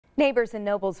Neighbors in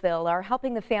Noblesville are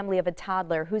helping the family of a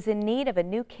toddler who's in need of a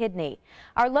new kidney.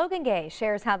 Our Logan Gay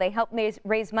shares how they helped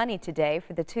raise money today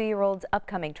for the 2-year-old's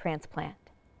upcoming transplant.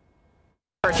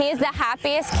 He's the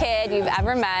happiest kid you've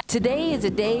ever met. Today is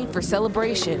a day for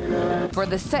celebration for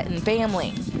the Sutton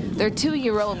family. Their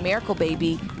 2-year-old miracle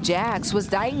baby, Jax, was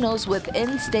diagnosed with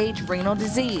end-stage renal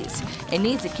disease and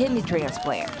needs a kidney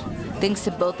transplant. Thanks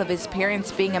to both of his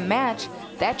parents being a match,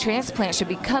 that transplant should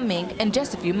be coming in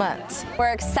just a few months.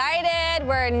 We're excited,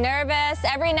 we're nervous.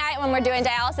 Every night when we're doing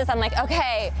dialysis, I'm like,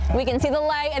 okay, we can see the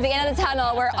light at the end of the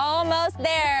tunnel. We're almost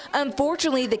there.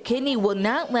 Unfortunately, the kidney will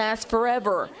not last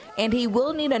forever, and he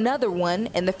will need another one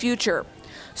in the future.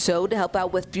 So to help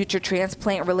out with future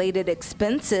transplant-related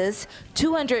expenses,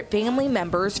 200 family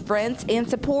members, friends, and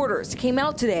supporters came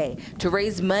out today to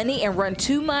raise money and run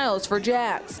 2 miles for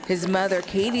Jax. His mother,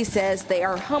 Katie, says they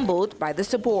are humbled by the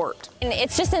support. And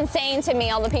it's just insane to me,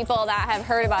 all the people that have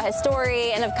heard about his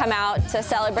story and have come out to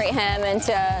celebrate him and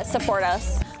to support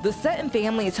us. The Sutton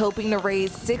family is hoping to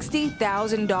raise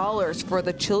 $60,000 for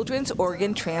the Children's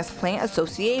Organ Transplant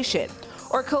Association,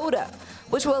 or COTA,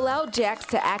 which will allow Jax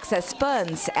to access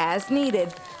funds as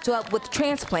needed to help with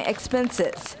transplant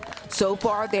expenses. So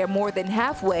far, they're more than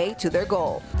halfway to their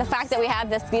goal. The fact that we have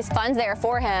these funds there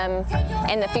for him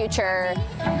in the future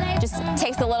just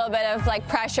takes a little bit of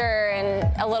pressure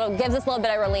and gives us a little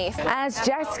bit of relief. As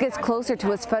Jax gets closer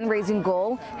to his fundraising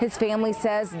goal, his family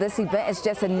says this event is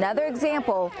just another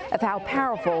example of how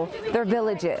powerful their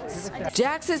village is.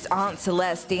 Jax's aunt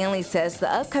Celeste Stanley says the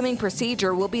upcoming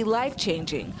procedure will be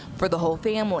life-changing for the whole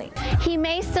family. He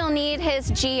may still need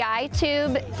his GI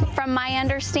tube, from my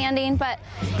understanding, but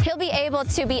he'll be able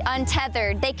to be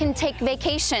untethered. They can take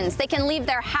vacations. They can leave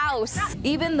their house.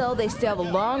 Even though they still have a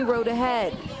long road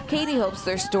ahead, Katie hopes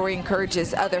their story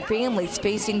encourages other families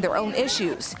facing their own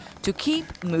issues to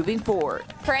keep moving forward.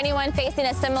 For anyone facing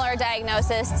a similar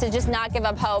diagnosis, to just not give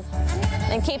up hope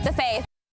and keep the faith.